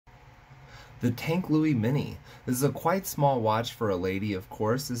The Tank Louis Mini. This is a quite small watch for a lady, of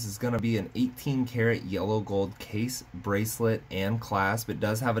course. This is going to be an 18 karat yellow gold case, bracelet, and clasp. It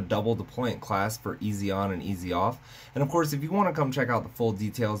does have a double deployant clasp for easy on and easy off. And of course, if you want to come check out the full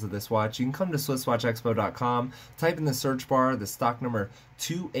details of this watch, you can come to SwissWatchExpo.com, type in the search bar the stock number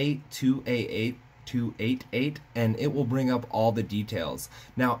 28288. 288, and it will bring up all the details.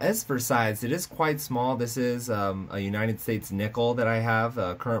 Now, as for size, it is quite small. This is a United States nickel that I have,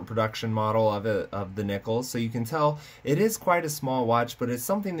 a current production model of the nickel, so you can tell it is quite a small watch, but it's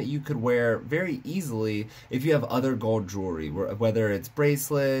something that you could wear very easily if you have other gold jewelry, whether it's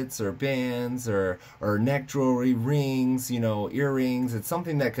bracelets or bands or neck jewelry, rings, earrings. It's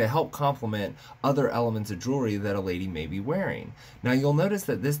something that could help complement other elements of jewelry that a lady may be wearing. Now, you'll notice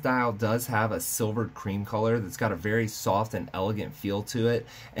that this dial does have a silver cream color that's got a very soft and elegant feel to it,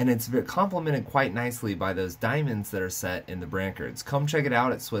 and it's complemented quite nicely by those diamonds that are set in the brancards. Come check it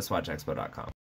out at SwissWatchExpo.com.